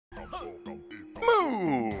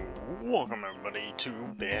Moo! Welcome everybody to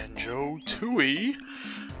Banjo Tooie,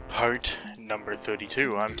 part number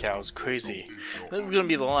 32. I'm Cows Crazy. This is gonna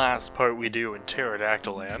be the last part we do in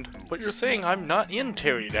Pterodactyl Land, but you're saying I'm not in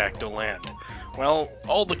Pterodactyl Land. Well,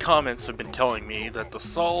 all the comments have been telling me that to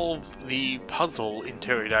solve the puzzle in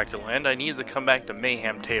Pterodactyl Land, I need to come back to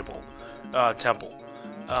Mayhem Temple.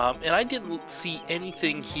 And I didn't see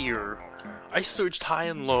anything here. I searched high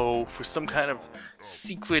and low for some kind of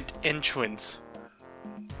secret entrance.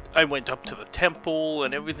 I went up to the temple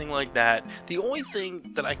and everything like that. The only thing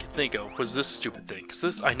that I could think of was this stupid thing,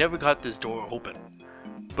 because I never got this door open.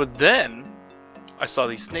 But then I saw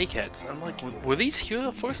these snakeheads. I'm like, were these here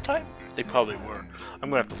the first time? They probably were. I'm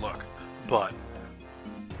gonna have to look. But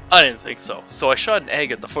I didn't think so. So I shot an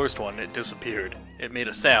egg at the first one and it disappeared. It made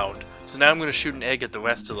a sound. So now I'm gonna shoot an egg at the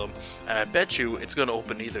rest of them, and I bet you it's gonna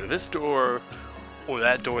open either this door or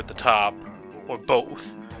that door at the top, or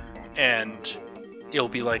both. And it'll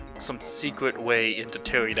be like some secret way into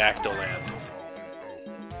Pterodactyl Land.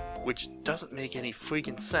 Which doesn't make any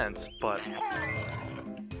freaking sense, but...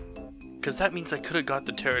 because that means I could have got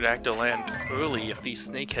the Pterodactyl Land early if these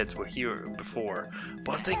snakeheads were here before.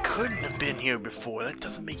 But they couldn't have been here before. That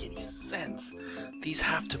doesn't make any sense. These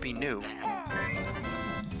have to be new.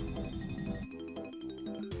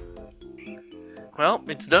 Well,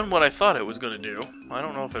 it's done what I thought it was going to do. I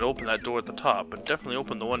don't know if it opened that door at the top, but definitely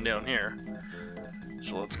opened the one down here.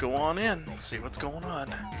 So let's go on in and see what's going on.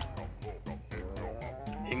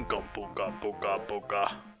 Hinka booga booga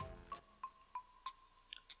booga.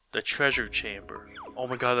 The treasure chamber. Oh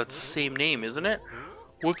my god, that's the same name, isn't it?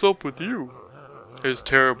 What's up with you? It's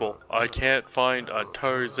terrible. I can't find a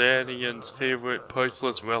Tarzanian's favorite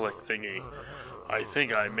priceless relic thingy. I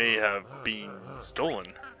think I may have been stolen.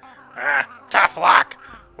 Ah, tough luck.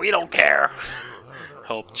 We don't care.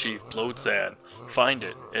 Help Chief Bloatsand. Find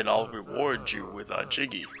it, and I'll reward you with a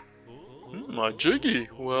jiggy. A jiggy?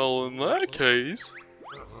 Well, in that case...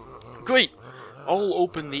 great! I'll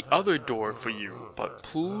open the other door for you, but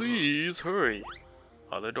please hurry.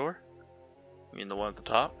 Other door? You mean the one at the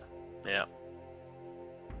top? Yeah.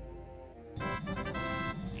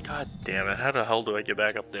 God damn it, how the hell do I get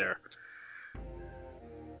back up there?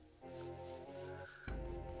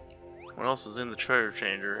 What else is in the treasure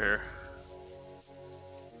changer here?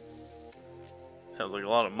 Sounds like a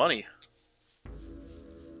lot of money.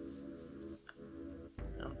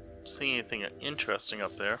 I don't see anything interesting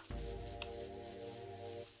up there.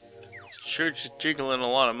 It's sure just jiggling a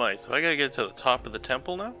lot of money, so I gotta get to the top of the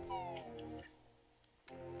temple now?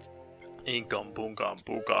 Inkum boongum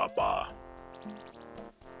booga ba.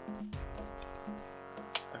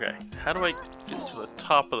 Okay, how do I get to the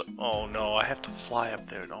top of the... oh no, I have to fly up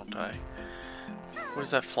there, don't I? Where's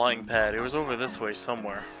that flying pad? It was over this way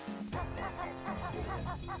somewhere.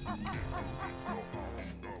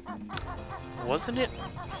 Wasn't it?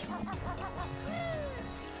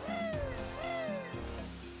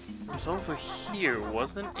 It was over here,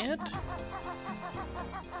 wasn't it?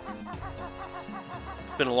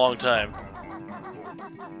 It's been a long time.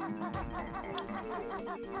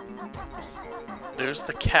 There's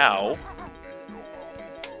the cow.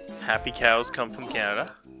 Happy cows come from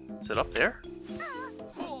Canada. Is it up there?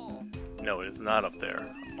 No, it is not up there.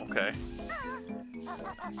 Okay.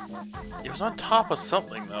 It was on top of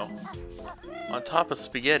something, though. On top of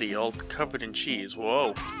spaghetti, all covered in cheese.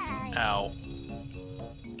 Whoa. Ow.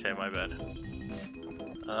 Okay, my bad.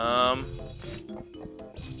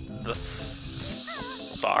 The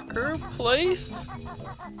soccer place?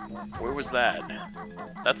 Where was that?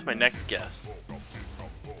 That's my next guess.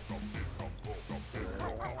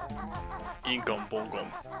 Ingum bongum.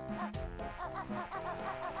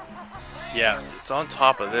 Yes, it's on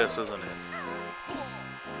top of this, isn't it?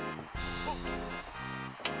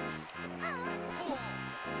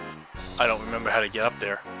 I don't remember how to get up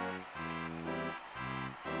there.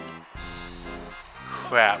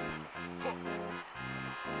 Crap.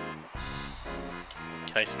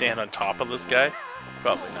 Can I stand on top of this guy?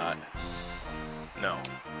 Probably not. No.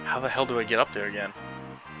 How the hell do I get up there again?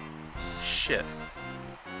 Shit.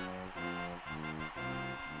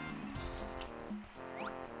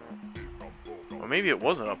 Or maybe it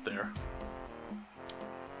wasn't up there.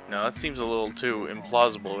 No, that seems a little too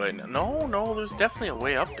implausible right now. No, there's definitely a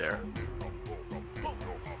way up there.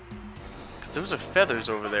 Because those are feathers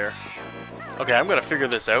over there. Okay, I'm gonna figure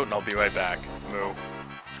this out and I'll be right back. Moo.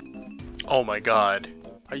 Oh my god.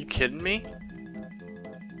 Are you kidding me?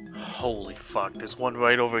 Holy fuck, there's one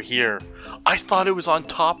right over here. I thought it was on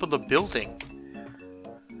top of the building.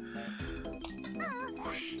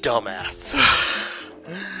 Dumbass.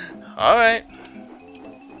 Alright.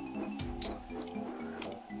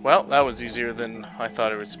 Well, that was easier than I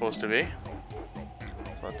thought it was supposed to be.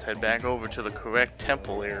 So let's head back over to the correct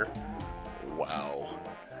temple here. Wow.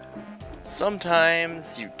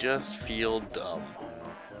 Sometimes you just feel dumb.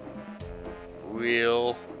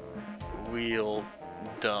 Real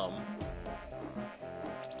dumb.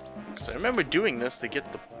 Because I remember doing this to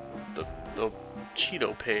get the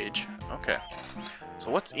Cheeto page. Okay. So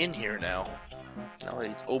what's in here now? Now that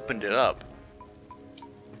he's opened it up.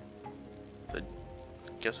 So I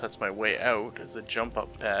guess that's my way out, is a jump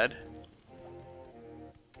up pad.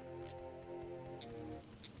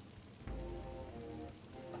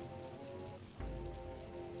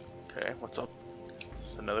 Okay, what's up?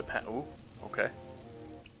 This is another pad. Ooh, okay.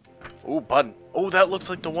 Ooh, button. Oh, that looks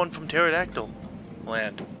like the one from Pterodactyl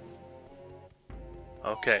Land.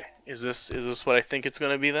 Okay, is this what I think it's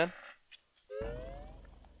gonna be then?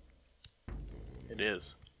 It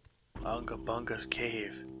is. Unga Bunga's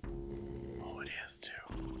cave. Oh, it is too.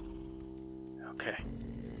 Okay.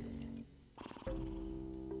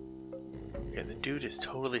 Okay, the dude is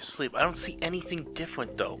totally asleep. I don't see anything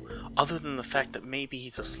different though, other than the fact that maybe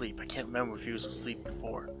he's asleep. I can't remember if he was asleep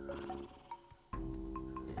before.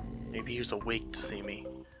 Maybe he was awake to see me.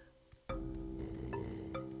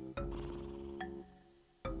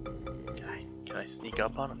 Can I sneak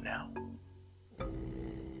up on him now?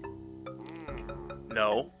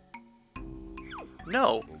 No.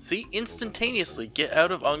 No. See? Instantaneously get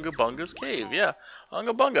out of Unga Bunga's cave. Yeah.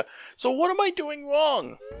 Unga Bunga. So what am I doing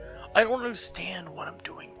wrong? I don't understand what I'm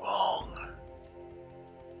doing wrong.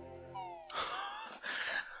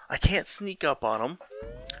 I can't sneak up on him.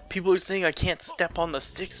 People are saying I can't step on the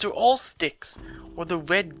sticks. They're all sticks. Or the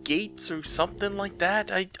red gates or something like that.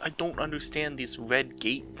 I don't understand this red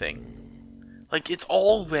gate thing. Like, it's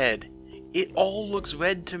all red. It all looks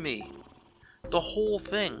red to me. The whole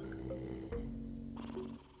thing.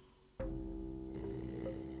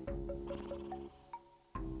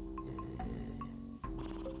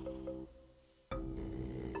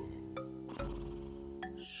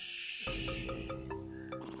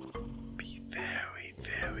 Be very,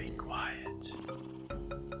 very quiet.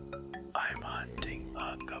 I'm hunting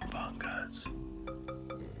Unga Bungas.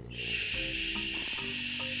 Shh.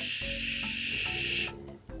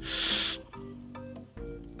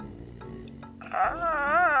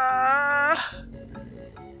 Ah!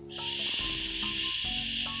 Shh.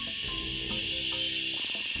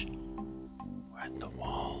 We're at the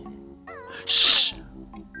wall. Shh!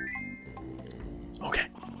 Okay.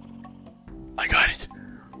 I got it.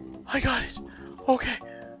 I got it. Okay.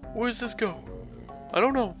 Where's this go? I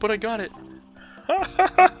don't know, but I got it.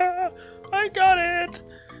 I got it.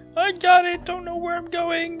 I got it. Don't know where I'm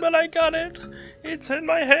going, but I got it. It's in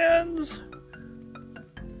my hands.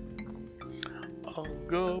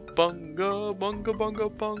 Unga Bunga, Bunga Bunga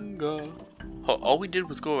Bunga. Oh, all we did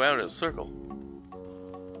was go around in a circle.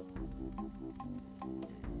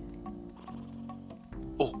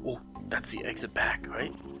 Oh, that's the exit back,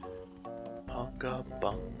 right? Unga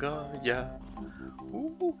Bunga, yeah.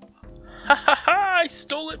 Ooh. Ha ha ha! I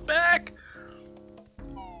stole it back!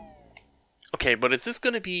 Okay, but is this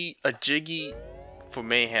gonna be a Jiggy for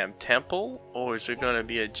Mayhem Temple? Or is it gonna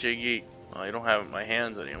be a Jiggy... Oh, I don't have it in my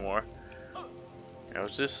hands anymore. Now,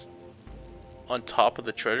 is this on top of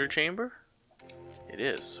the treasure chamber? It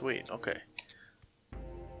is. Sweet. Okay.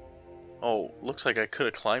 Oh, looks like I could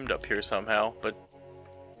have climbed up here somehow, but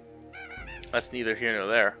that's neither here nor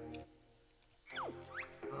there.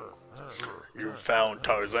 You found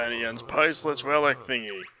Tarzanian's priceless relic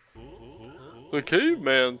thingy. The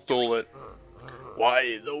caveman stole it.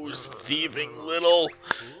 Why, those thieving little...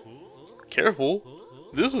 Careful.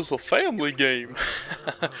 This is a family game.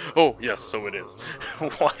 Oh, yes, so it is.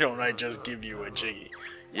 Why don't I just give you a Jiggy?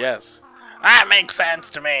 Yes. That makes sense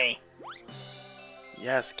to me.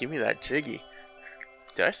 Yes, give me that Jiggy.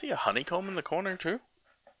 Did I see a honeycomb in the corner, too?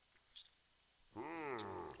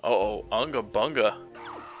 Uh-oh, Unga Bunga.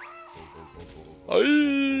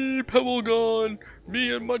 Aye, Pebble gone.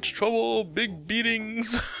 Me in much trouble. Big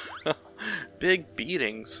beatings. Big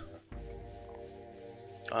beatings.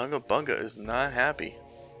 Unga Bunga is not happy.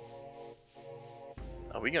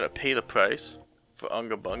 Are we gonna pay the price for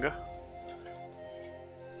Unga Bunga?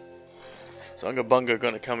 Is Unga Bunga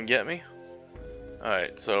gonna come and get me?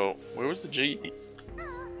 Alright, so where was the G?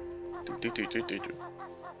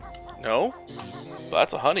 No?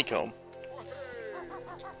 That's a honeycomb.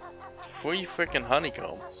 Free freaking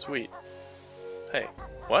honeycomb. Sweet. Hey,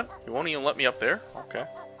 what? You won't even let me up there? Okay.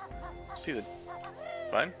 See the...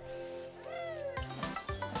 Fine.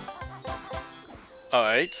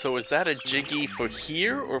 Alright, so is that a Jiggy for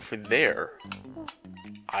here or for there?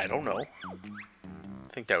 I don't know.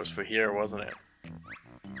 I think that was for here, wasn't it?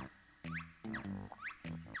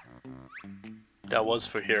 That was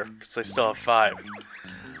for here, because I still have 5.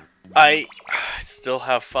 I still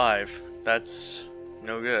have 5. That's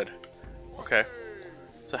no good. Okay.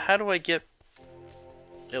 So how do I get...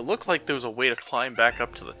 It looked like there was a way to climb back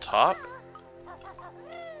up to the top.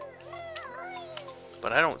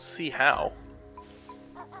 But I don't see how.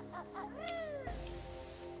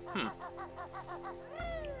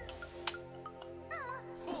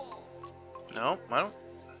 No, I don't...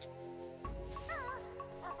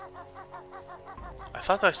 I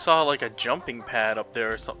thought I saw like a jumping pad up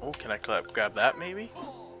there or something. Oh, can I grab that maybe?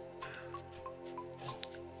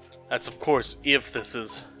 That's of course if this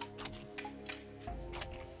is...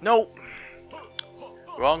 No!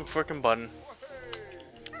 Wrong frickin' button.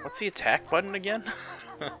 What's the attack button again?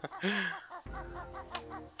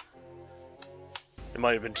 It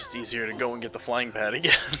might have been just easier to go and get the flying pad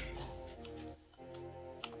again.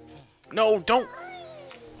 No, don't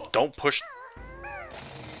push.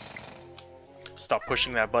 Stop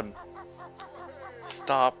pushing that button.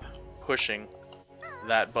 Stop pushing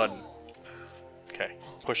that button. Okay,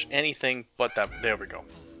 push anything but that. There we go.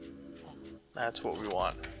 That's what we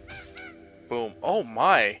want. Boom. Oh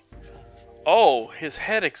my. Oh, his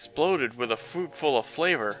head exploded with a fruit full of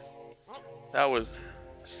flavor. That was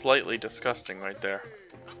slightly disgusting right there.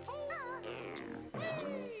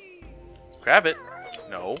 Grab it.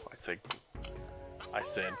 No, I said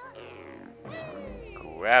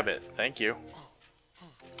grab it. Thank you.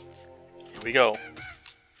 Here we go.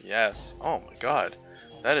 Yes. Oh my god.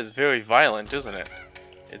 That is very violent, isn't it?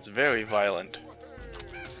 It's very violent.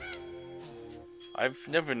 I've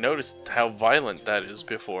never noticed how violent that is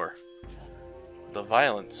before. The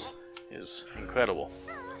violence is incredible.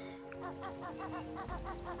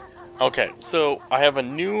 Okay, so I have a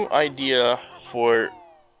new idea for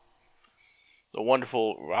the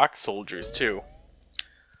wonderful rock soldiers too.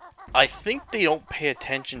 I think they don't pay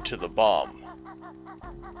attention to the bomb.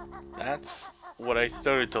 That's what I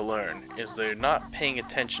started to learn, is they're not paying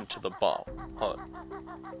attention to the bomb. Hold on.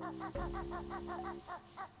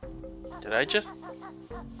 Did I just...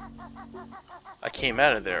 I came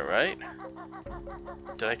out of there, right?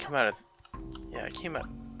 Did I come out of... Yeah, I came out...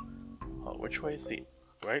 Oh, which way is the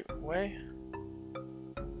right way?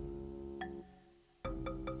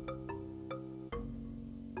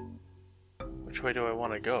 Which way do I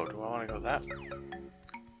want to go? Do I want to go that way?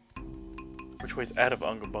 Which way's out of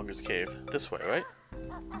Unga Bunga's cave? This way, right?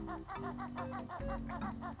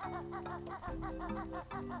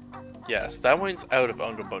 Yes, that one's out of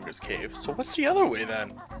Unga Bunga's cave. So what's the other way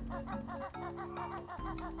then?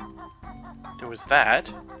 There was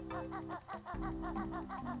that.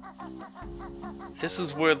 This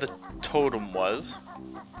is where the totem was.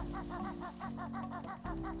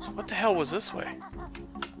 So what the hell was this way?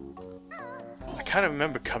 I kind of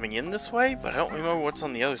remember coming in this way, but I don't remember what's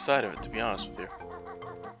on the other side of it, to be honest with you.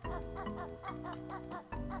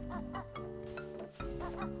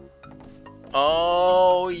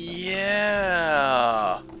 Oh,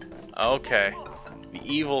 yeah! Okay. The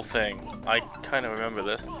evil thing. I kind of remember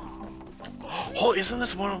this. Oh, isn't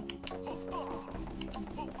this one of...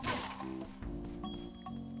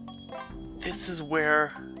 This is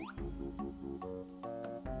where...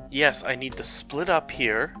 Yes, I need to split up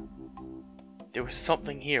here. There was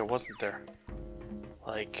something here, wasn't there?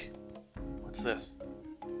 Like... What's this?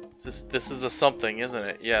 This is a something, isn't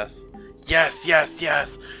it? Yes. Yes, yes,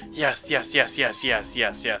 yes! Yes, yes, yes, yes, yes,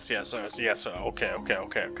 yes, yes, yes, yes, okay.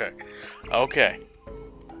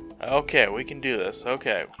 Okay, we can do this.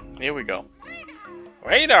 Okay, here we go.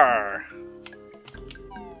 Radar!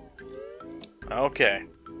 Okay.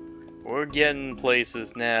 We're getting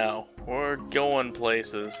places now. We're going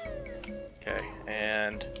places. Okay,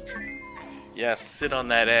 and... Yes, sit on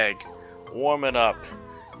that egg. Warm it up.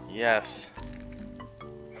 Yes.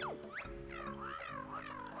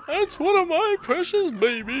 That's one of my precious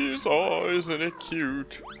babies. Oh, isn't it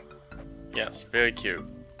cute? Yes, very cute.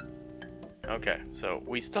 Okay, so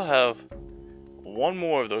we still have one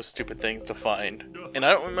more of those stupid things to find. And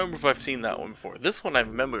I don't remember if I've seen that one before. This one I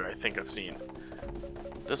remember, I think I've seen.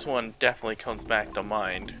 This one definitely comes back to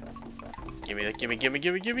mind. Gimme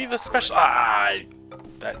the special... Ah!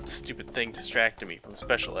 That stupid thing distracted me from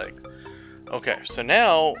special eggs. Okay, so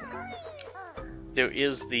now... There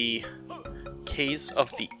is the case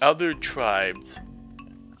of the other tribe's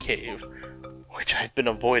cave, which I've been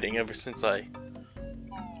avoiding ever since I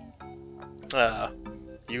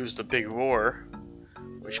used the big roar,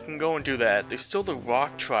 which can go and do that. There's still the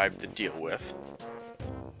rock tribe to deal with.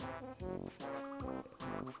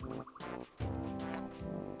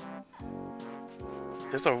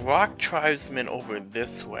 There's a rock tribesman over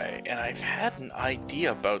this way, and I've had an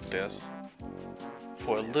idea about this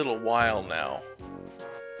for a little while now.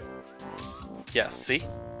 Yes, see?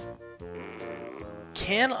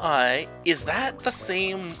 Can I... Is that the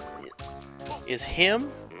same... Is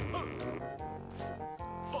him?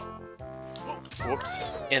 Whoops.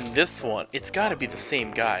 And this one, it's gotta be the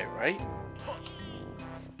same guy, right?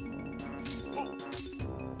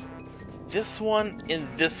 This one and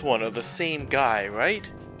this one are the same guy, right?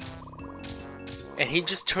 And he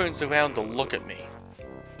just turns around to look at me.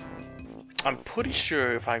 I'm pretty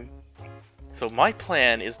sure if I'm... So my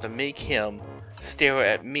plan is to make him stare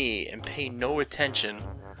at me and pay no attention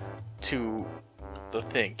to the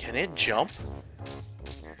thing. Can it jump?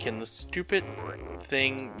 Can the stupid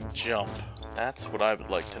thing jump? That's what I would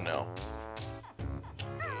like to know.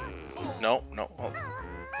 No, no, oh.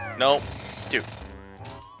 No, dude.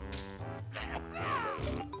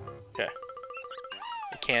 Okay.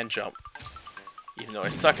 It can jump. Even though I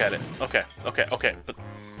suck at it. Okay, okay, okay. But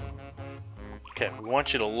okay, we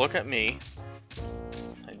want you to look at me.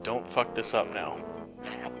 And don't fuck this up now.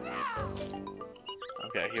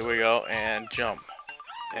 Okay, here we go. And jump.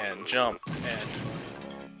 And jump. And...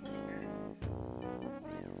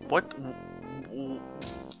 What?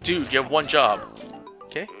 Dude, you have one job.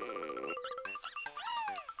 Okay?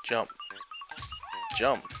 Jump.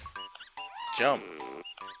 Jump. Jump.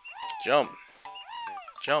 Jump.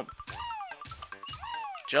 Jump.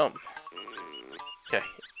 Jump. Okay.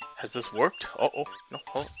 Has this worked? Oh, no.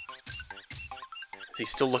 Oh. Is he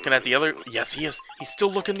still looking at the other? Yes, he is. He's still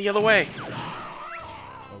looking the other way.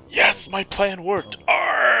 Yes, my plan worked.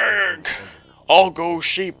 Arrgh! I'll go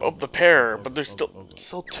shape of the pair, but there's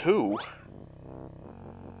still two.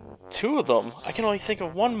 Two of them? I can only think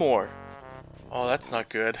of one more. Oh, that's not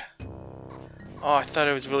good. Oh, I thought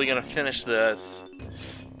I was really gonna finish this.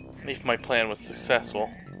 If my plan was successful.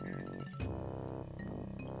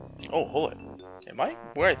 Oh, hold it. Am I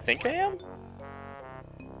where I think I am?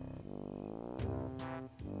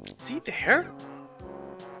 Is he there?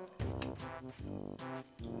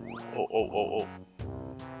 Oh.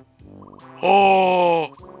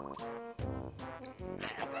 Oh!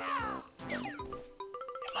 Am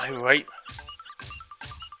I right?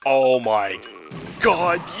 Oh my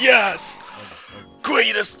god, yes!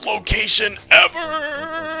 Greatest location ever!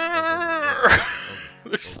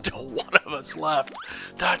 There's still one of us left.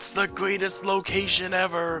 That's the greatest location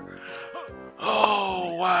ever.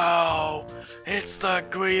 Oh, wow. It's the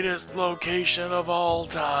greatest location of all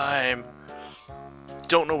time.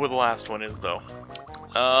 Don't know where the last one is, though.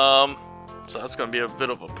 So that's going to be a bit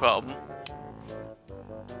of a problem.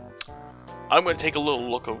 I'm going to take a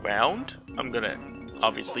little look around. I'm going to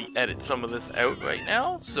obviously edit some of this out right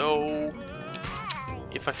now, so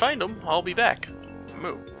if I find them, I'll be back.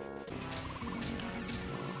 Moo.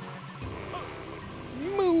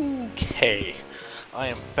 Okay, I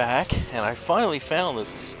am back, and I finally found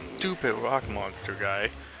this stupid rock monster guy.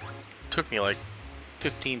 Took me like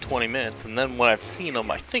 15-20 minutes, and then when I've seen him,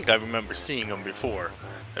 I think I remember seeing him before.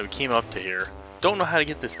 I came up to here. Don't know how to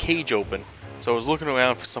get this cage open, so I was looking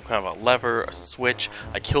around for some kind of a lever, a switch.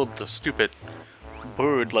 I killed the stupid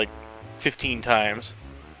bird like 15 times,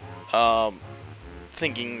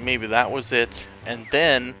 thinking maybe that was it, and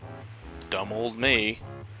then, dumb old me,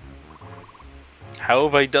 how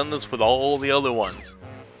have I done this with all the other ones?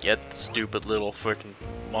 Get the stupid little freaking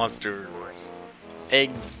monster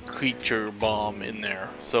egg creature bomb in there.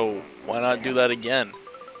 So why not do that again?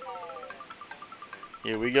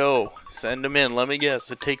 Here we go. Send him in. Let me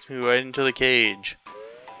guess. It takes me right into the cage.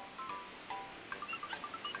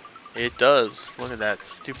 It does. Look at that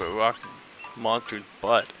stupid rock monster's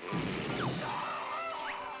butt.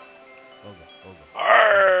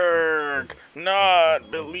 Arrgh!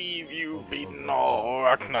 Not believe you beaten all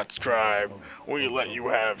Rocknut's tribe. We let you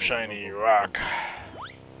have shiny rock.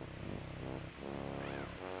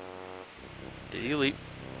 Did he leap?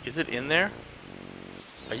 Is it in there?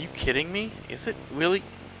 Are you kidding me? Is it really?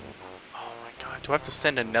 Oh my god, do I have to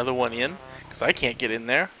send another one in? Because I can't get in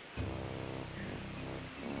there.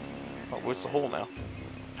 Oh, where's the hole now?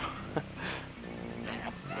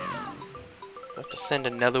 I have to send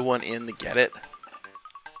another one in to get it.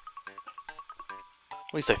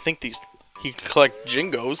 At least I think he can collect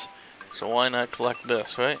Jingos, so why not collect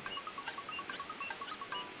this, right?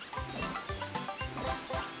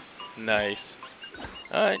 Nice.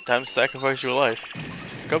 Alright, time to sacrifice your life.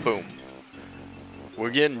 Kaboom. We're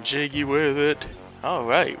getting jiggy with it.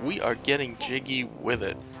 Alright, we are getting jiggy with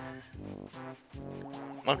it.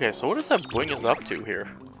 Okay, so what does that bring us up to here?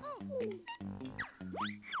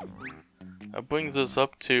 That brings us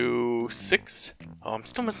up to 6. Oh, I'm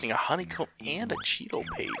still missing a honeycomb and a Cheeto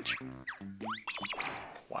page.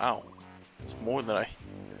 Wow. It's more than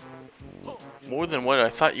what I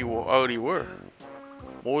thought you already were.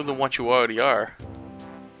 More than what you already are.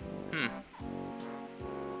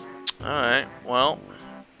 Alright, well,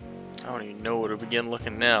 I don't even know where to begin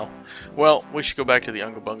looking now. Well, we should go back to the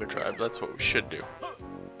Unga Bunga tribe. That's what we should do.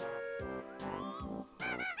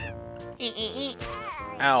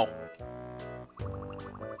 Ow.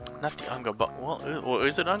 Not the Unga Bunga. Well,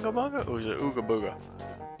 is it Unga Bunga or is it Ooga Booga?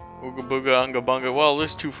 Ooga Booga, Unga Bunga. Well,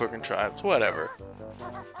 there's two frickin' tribes. Whatever.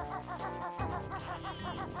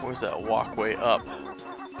 Where's that walkway up?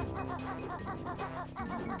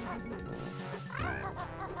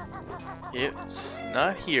 It's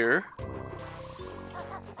not here.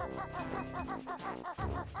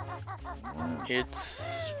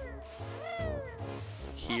 It's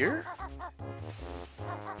here?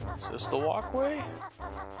 Is this the walkway?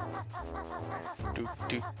 Doot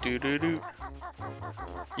doot doot doot doot.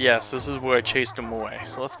 Yes, this is where I chased him away.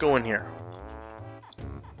 So let's go in here.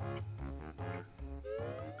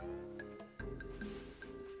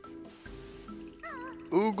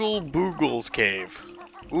 Oogle Boogle's cave.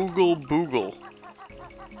 Oogle Boogle.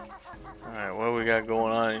 Alright, what do we got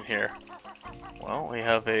going on in here? Well, we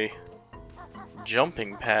have a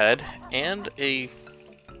jumping pad and a...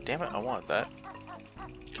 Damn it, I want that.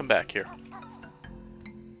 Come back here.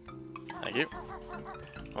 Thank you.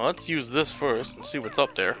 Well, let's use this first and see what's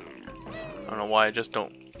up there. I don't know why I just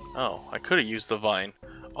don't... Oh, I could have used the vine.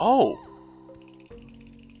 Oh!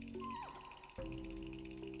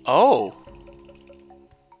 Oh!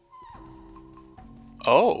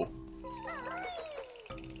 Oh!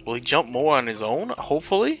 Will he jump more on his own?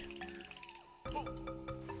 Hopefully?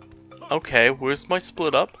 Okay, where's my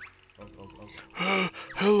split up?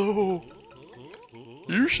 Hello!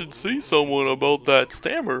 You should see someone about that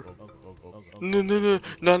stammer. No,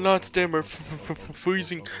 not stammer.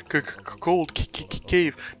 Freezing, cold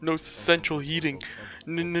cave. No central heating.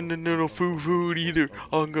 No food either.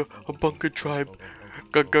 Unga Bunga tribe.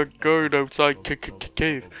 Guard outside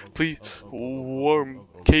cave. Please warm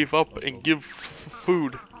cave up and give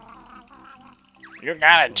food. You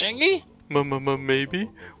got a jiggy? Maybe.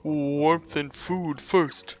 Warmth and food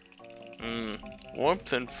first.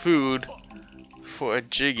 Warmth and food for a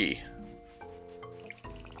jiggy.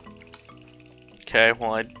 Okay,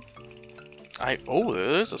 well oh,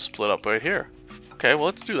 there's a split up right here. Okay, well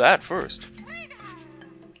let's do that first.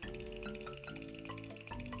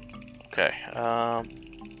 Okay, come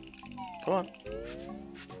on.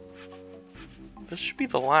 This should be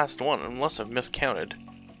the last one, unless I've miscounted.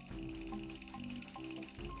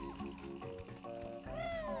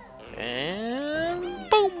 And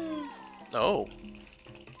boom! Oh.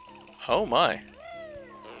 Oh my.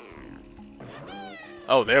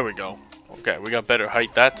 Oh, there we go. Okay, we got better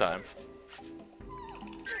height that time.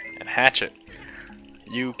 And hatch it.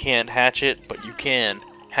 You can't hatch it, but you can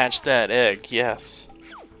hatch that egg, yes.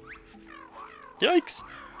 Yikes!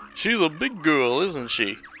 She's a big girl, isn't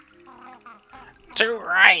she? Too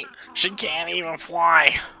right! She can't even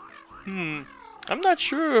fly! I'm not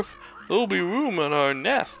sure if there'll be room in our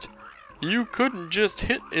nest. You couldn't just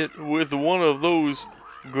hit it with one of those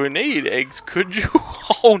grenade eggs, could you?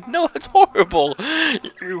 Oh no, that's horrible!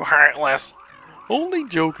 You heartless! Only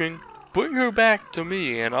joking. Bring her back to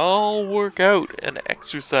me and I'll work out an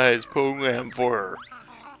exercise program for her.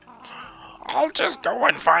 I'll just go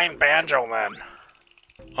and find Banjo then.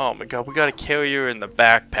 Oh my god, we gotta carry her in the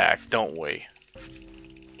backpack, don't we?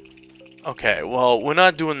 Okay, well, we're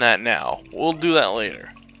not doing that now. We'll do that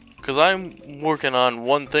later. Because I'm working on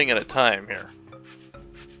one thing at a time here.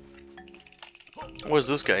 What does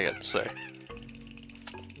this guy got to say?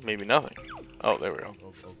 Maybe nothing. Oh, there we go.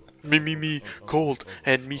 Me, cold,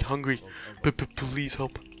 and me hungry. Please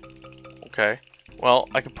help. Okay. Well,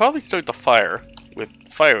 I could probably start the fire with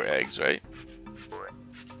fire eggs, right?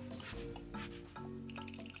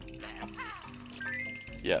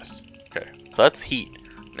 Yes. Okay. So that's heat.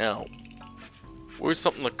 Now, where's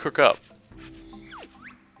something to cook up?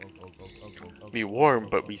 Be warm,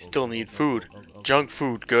 but we still need food. Junk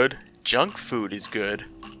food good. Junk food is good.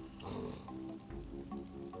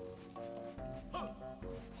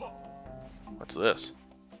 What's this?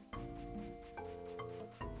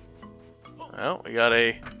 Well, we got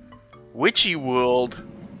a witchy world.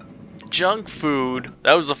 Junk food.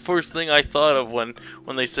 That was the first thing I thought of when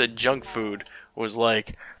they said junk food. Was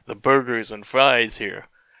like the burgers and fries here.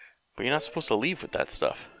 But you're not supposed to leave with that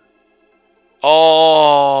stuff.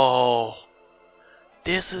 Oh!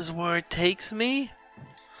 This is where it takes me?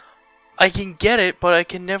 I can get it, but I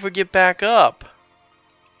can never get back up.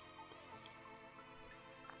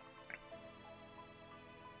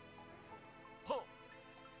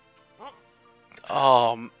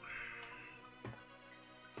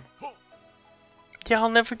 Yeah, I'll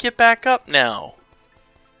never get back up now.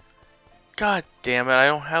 God damn it, I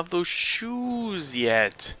don't have those shoes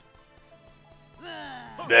yet.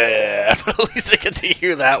 Bleh, but at least I get to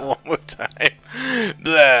hear that one more time.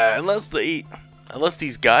 Bleh, unless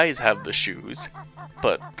these guys have the shoes,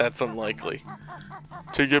 but that's unlikely.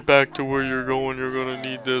 To get back to where you're going, you're gonna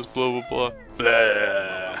need this, blah blah blah.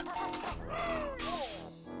 Bleh.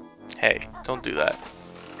 Hey, don't do that.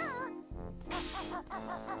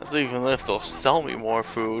 That's even if they'll sell me more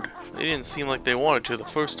food. They didn't seem like they wanted to the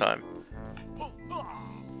first time.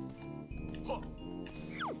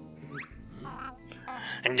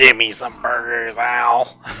 And give me some burgers,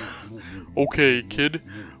 Al. Okay, kid.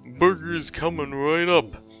 Burgers coming right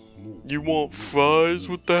up. You want fries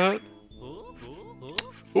with that?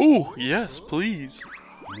 Oh, yes, please.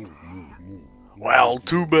 Well,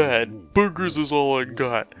 too bad. Burgers is all I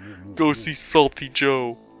got. Go see Salty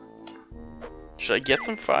Joe. Should I get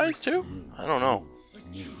some fries too? I don't know.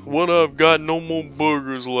 What, I've got no more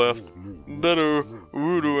burgers left. Better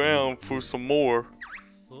root around for some more.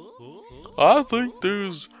 I think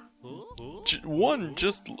there's one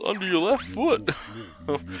just under your left foot.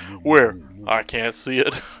 Where? I can't see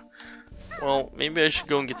it. Well, maybe I should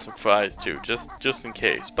go and get some fries too, just in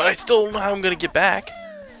case. But I still don't know how I'm gonna get back.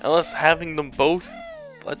 Unless having them both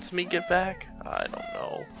lets me get back? I don't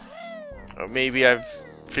know. Or maybe I've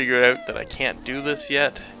figured out that I can't do this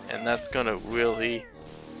yet, and that's gonna really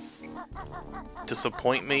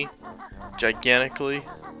disappoint me gigantically.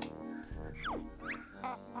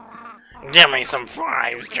 Give me some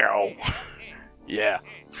fries, Joe. Yeah,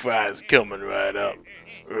 fries coming right up.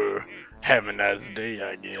 Have a nice day,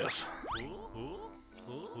 I guess.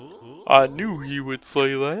 I knew he would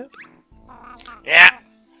say that. Yeah,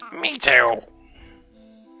 me too.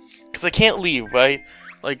 Cause I can't leave, right?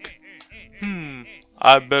 Like,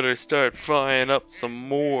 I better start frying up some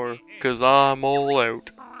more, cause I'm all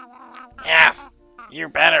out. Yes, you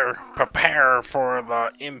better prepare for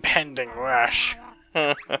the impending rush.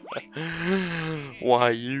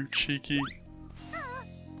 Why, you cheeky?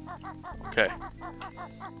 Okay.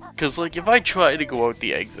 Cause like if I try to go out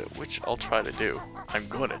the exit, which I'll try to do, I'm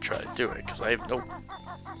gonna try to do it, cause I have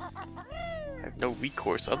no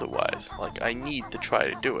recourse otherwise. Like I need to try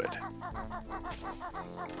to do it.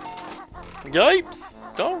 Yipes!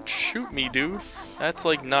 Don't shoot me, dude. That's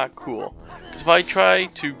like not cool. Cause if I try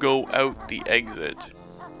to go out the exit,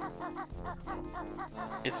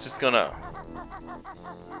 it's just gonna.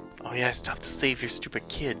 Oh yeah, I still have to save your stupid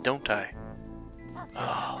kid, don't I?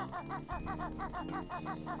 Oh.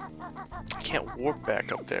 I can't warp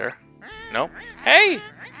back up there. Nope. Hey!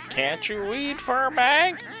 Can't you read for a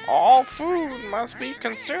bag? All food must be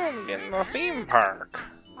consumed in the theme park.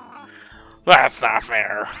 That's not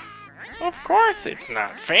fair. Of course it's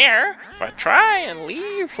not fair, but try and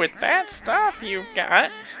leave with that stuff you've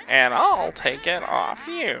got, and I'll take it off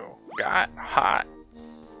you. Got hot.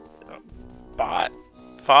 Bought.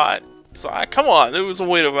 Thought. So, come on, there was a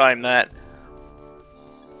way to rhyme that.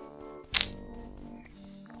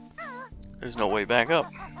 There's no way back up.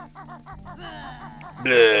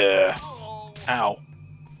 Bleh. Ow.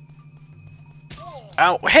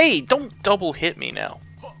 Ow. Hey, don't double hit me now.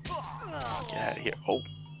 Get out of here. Oh.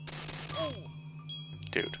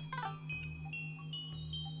 Dude.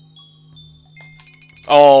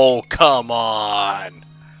 Oh, come on.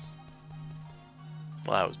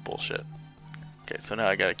 Well, that was bullshit. Okay, so now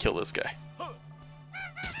I gotta kill this guy.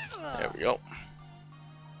 There we go.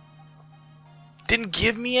 Didn't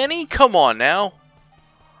give me any? Come on now.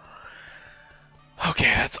 Okay,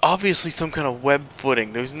 that's obviously some kind of web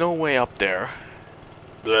footing. There's no way up there.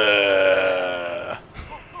 Bleh.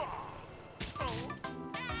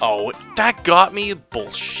 Oh, that got me?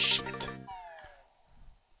 Bullshit.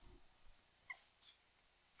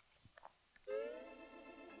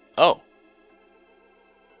 Oh.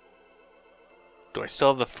 Do I still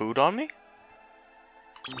have the food on me?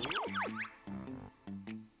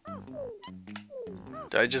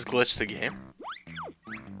 Did I just glitch the game?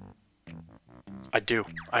 I do.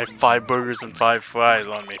 I have 5 burgers and 5 fries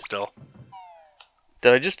on me still.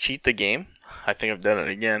 Did I just cheat the game? I think I've done it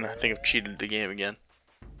again. I think I've cheated the game again.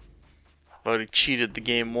 I've already cheated the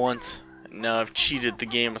game once, and now I've cheated the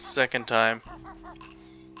game a second time.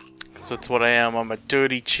 So that's what I am. I'm a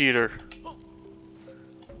dirty cheater.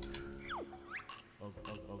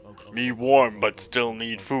 Me warm, but still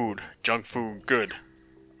need food. Junk food, good.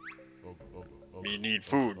 Me need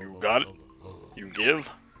food. You got it? You give?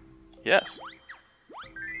 Yes.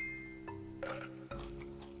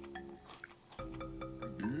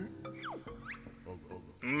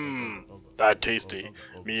 Mmm, that tasty.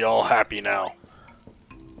 Me all happy now.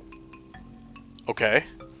 Okay.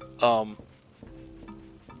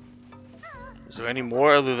 Is there any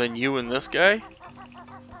more other than you and this guy?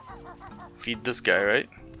 Feed this guy, right?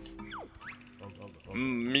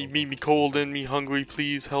 Me cold and me hungry,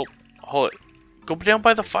 please help. Hold it. Go down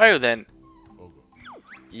by the fire then.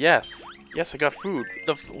 Yes. Yes, I got food.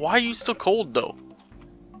 Why are you still cold though?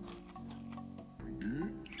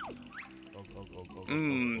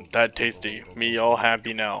 That tasty. Me all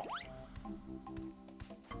happy now.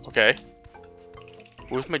 Okay.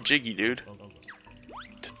 Where's my jiggy, dude?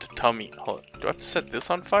 Tell me. Hold on. Do I have to set this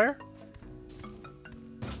on fire?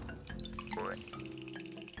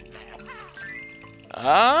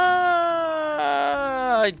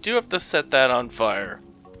 I do have to set that on fire.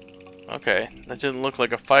 Okay. That didn't look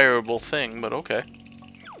like a fireable thing, but okay.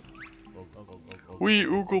 We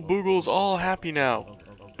Oogle Boogles all happy now.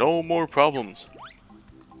 No more problems.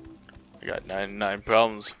 I got 99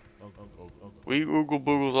 problems. We Oogle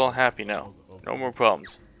Boogles all happy now. No more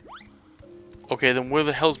problems. Okay, then where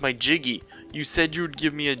the hell's my jiggy? You said you would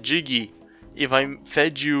give me a jiggy if I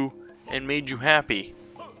fed you and made you happy.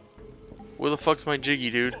 Where the fuck's my jiggy,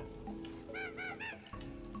 dude?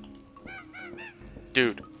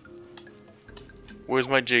 Dude. Where's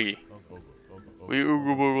my jiggy? We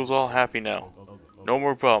Oogle Boogles all happy now. No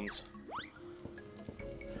more problems.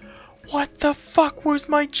 What the fuck? Where's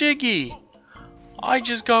my jiggy? I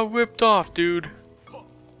just got ripped off, dude.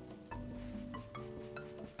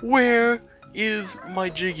 Where is my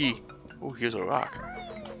jiggy? Oh, here's a rock.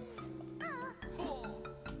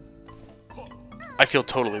 I feel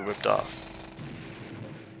totally ripped off.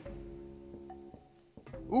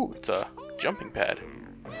 Ooh, it's a jumping pad,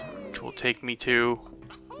 which will take me to,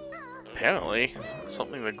 apparently,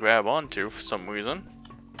 something to grab onto for some reason.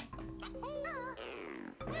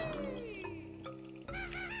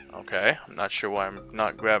 Okay, I'm not sure why I'm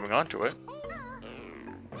not grabbing onto it.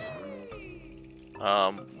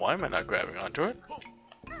 Why am I not grabbing onto it?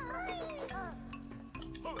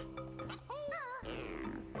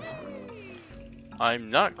 I'm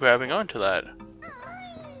not grabbing onto that.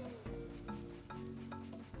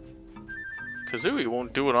 Tooie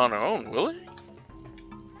won't do it on her own, will he?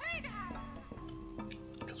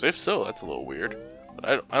 Because if so, that's a little weird.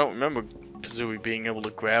 But I don't remember Tooie being able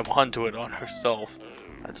to grab onto it on herself.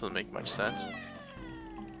 That doesn't make much sense.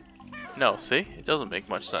 No, see? It doesn't make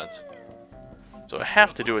much sense. So I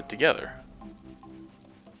have to do it together.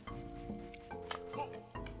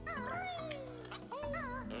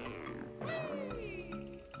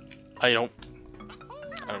 I don't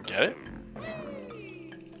get it.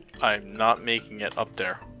 I'm not making it up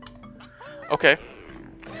there. Okay.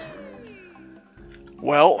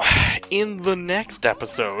 Well, in the next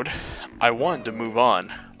episode, I wanted to move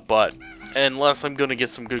on, but unless I'm gonna get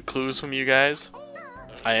some good clues from you guys,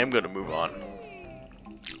 I am gonna move on.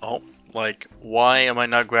 Oh, like, why am I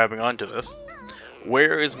not grabbing onto this?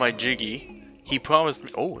 Where is my jiggy? He promised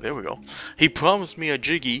me. Oh, there we go. He promised me a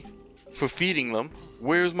jiggy for feeding them.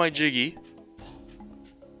 Where's my jiggy?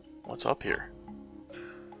 What's up here?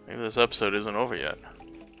 Maybe this episode isn't over yet.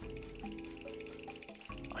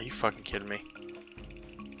 Are you fucking kidding me?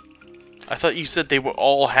 I thought you said they were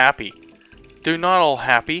all happy. They're not all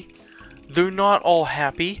happy. They're not all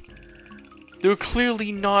happy. They're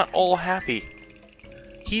clearly not all happy.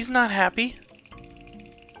 He's not happy.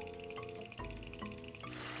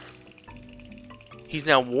 He's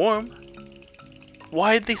now warm.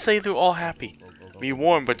 Why did they say they're all happy? Me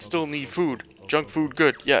warm but still need food. Junk food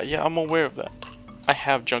good. Yeah, I'm aware of that. I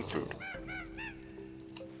have junk food.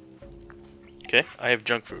 Okay, I have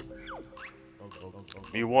junk food.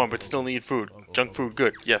 Me warm but still need food. Junk food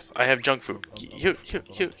good. Yes, I have junk food. Here,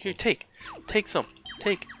 take some.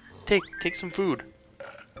 Take some food.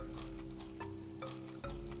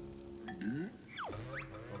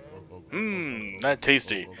 That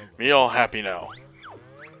tasty. Me all happy now.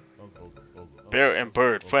 Bear and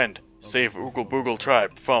bird, friend. Save Oogle Boogle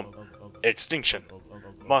tribe from extinction.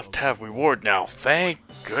 Must have reward now. Thank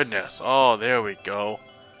goodness. Oh, there we go.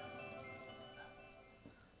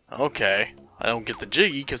 Okay. I don't get the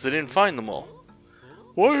jiggy because I didn't find them all.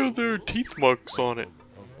 Why are there teeth marks on it?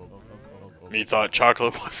 Me thought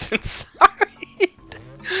chocolate was inside.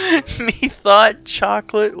 Me thought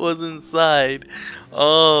chocolate was inside.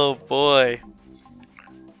 Oh boy.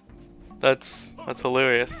 That's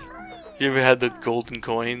hilarious. You ever had the golden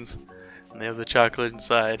coins and they have the chocolate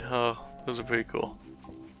inside? Oh, those are pretty cool.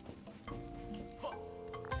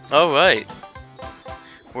 Alright.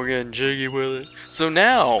 We're getting jiggy with it. So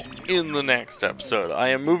now, in the next episode, I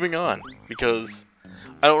am moving on because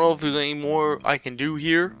I don't know if there's any more I can do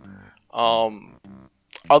here.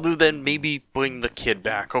 Other than maybe bring the kid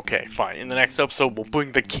back. Okay, fine. In the next episode, we'll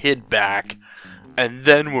bring the kid back and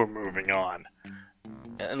then we're moving on.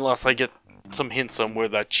 Unless I get some hints on where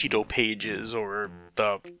the Cheeto page is or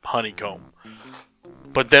the honeycomb.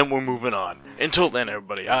 But then we're moving on. Until then,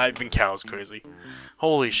 everybody, I've been Cows Crazy.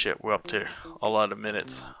 Holy shit, we're up to a lot of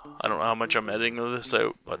minutes. I don't know how much I'm editing this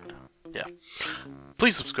out, but yeah.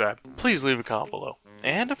 Please subscribe. Please leave a comment below.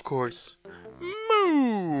 And of course,